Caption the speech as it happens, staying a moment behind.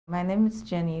My name is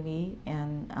Jenny Li,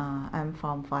 and I'm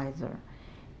from Pfizer.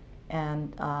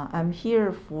 And I'm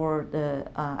here for the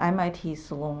MIT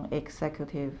Sloan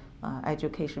Executive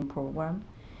Education program.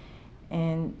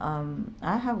 And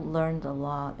I have learned a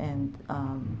lot, and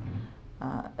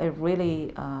it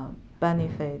really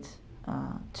benefits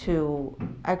to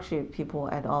actually people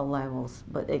at all levels,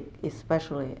 but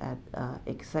especially at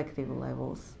executive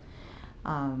levels.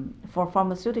 For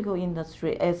pharmaceutical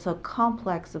industry, it's a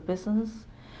complex business,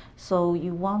 so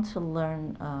you want to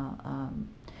learn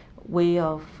way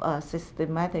of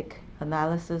systematic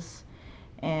analysis,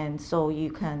 and so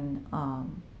you can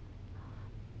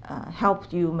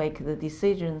help you make the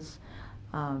decisions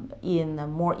in a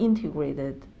more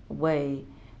integrated way,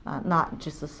 not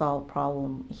just to solve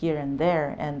problem here and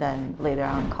there, and then later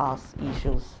on cause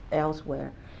issues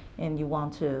elsewhere. And you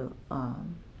want to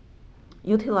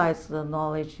utilize the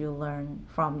knowledge you learn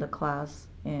from the class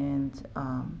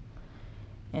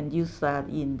and use that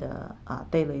in the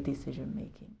daily decision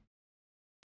making.